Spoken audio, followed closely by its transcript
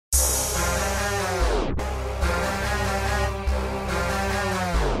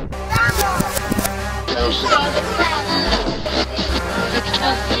Real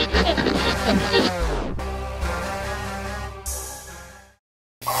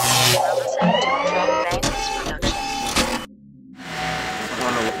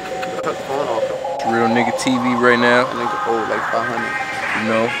nigga TV right now. Nigga old like 500. You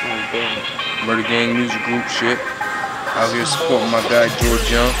know, Murder Gang Music Group shit. Out here supporting my guy George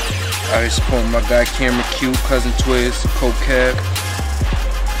Young. Out here supporting my guy Cameron Q, Cousin Twiz, Coke-Cab,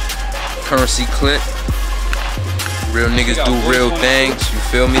 Currency Clip. Real niggas do real things, you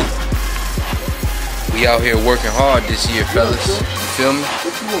feel me? We out here working hard this year, fellas. You feel me?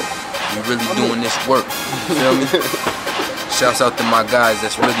 We really doing this work. You feel me? Shouts out to my guys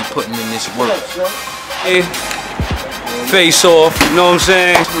that's really putting in this work. Hey, Face Off, you know what I'm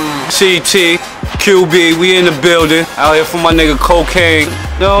saying? CT, QB, we in the building. Out here for my nigga Cocaine,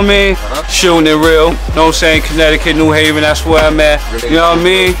 you know what I mean? Shooting it real, you know what I'm saying? Connecticut, New Haven, that's where I'm at. You know what I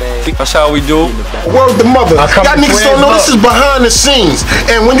mean? That's how we do. Word the mother. Y'all niggas don't know this is behind the scenes.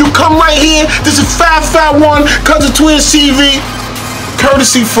 And when you come right here, this is 551 Cousin Twiz TV,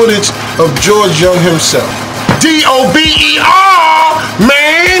 courtesy footage of George Young himself. D-O-B-E-R,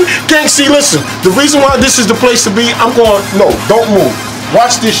 man. Can't see, listen, the reason why this is the place to be, I'm going, no, don't move.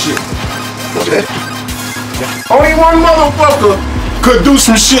 Watch this shit. Only one motherfucker could do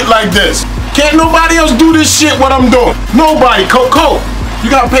some shit like this. Can't nobody else do this shit what I'm doing. Nobody. Coco, you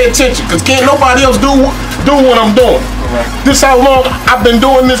gotta pay attention, because can't nobody else do what I'm doing. This how long I've been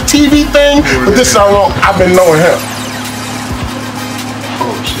doing this TV thing, but this how long I've been knowing him.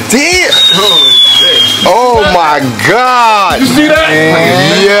 Oh shit. Damn! Oh shit. Oh my God! You see that?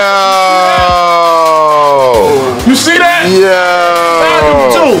 Yo! You see that? Yo! I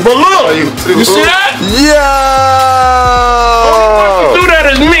do too, but look! You see that? Yo! Only one can do that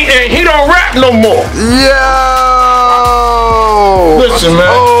is me, and he don't rap no more. Yo! Listen,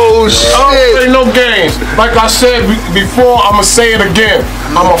 man. Oh I shit! don't play no games. Like I said before, I'ma say it again.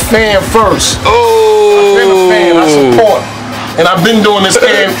 I'm a fan first. Oh! I've been a fan. I support. And I've been doing this,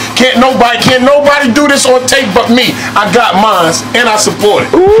 and can't nobody do this on tape but me. I got mine, and I support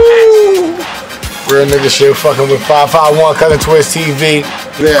it. Ooh. Real nigga shit, fucking with 551 Cousin Twiz TV.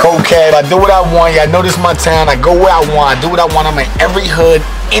 Yeah. Coke-Cab, I do what I want. Y'all know this my town. I go where I want. I do what I want. I'm in every hood,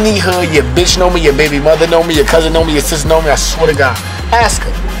 any hood. Your bitch know me, your baby mother know me, your cousin know me, your sister know me. I swear to God. Ask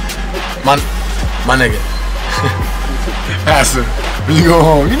her. My nigga. Ask her. When you go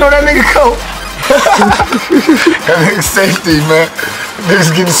home. You know that nigga Coke? That nigga safety, man. That nigga's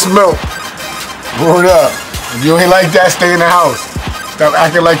getting smoked. Word up. If you ain't like that, stay in the house. Stop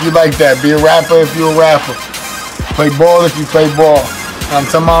acting like you like that. Be a rapper if you a rapper. Play ball if you play ball. I'm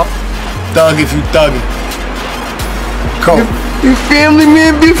talking about thug if you thug it. Coke. You family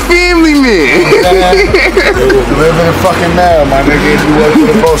man, be family man. You live in a fucking mail, my nigga, if you work for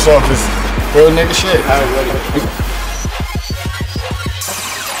the post office. Real nigga shit.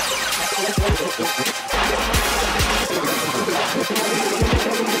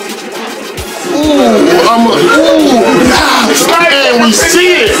 And we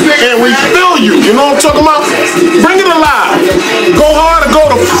see it, and we feel you. You know what I'm talking about? Bring it alive. Go hard or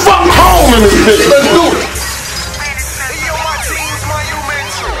go the fuck home in this bitch. Let's do it. Yo, my team's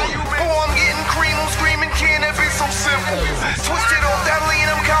monumental. Oh, I'm getting cream, I'm screaming, can it be so simple? Twisted off that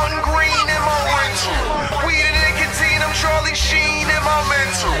lean, I'm counting green in my rental. Weed and nicotine, I'm Charlie Sheen in my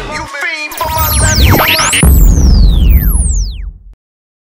mental. You fiend for my left,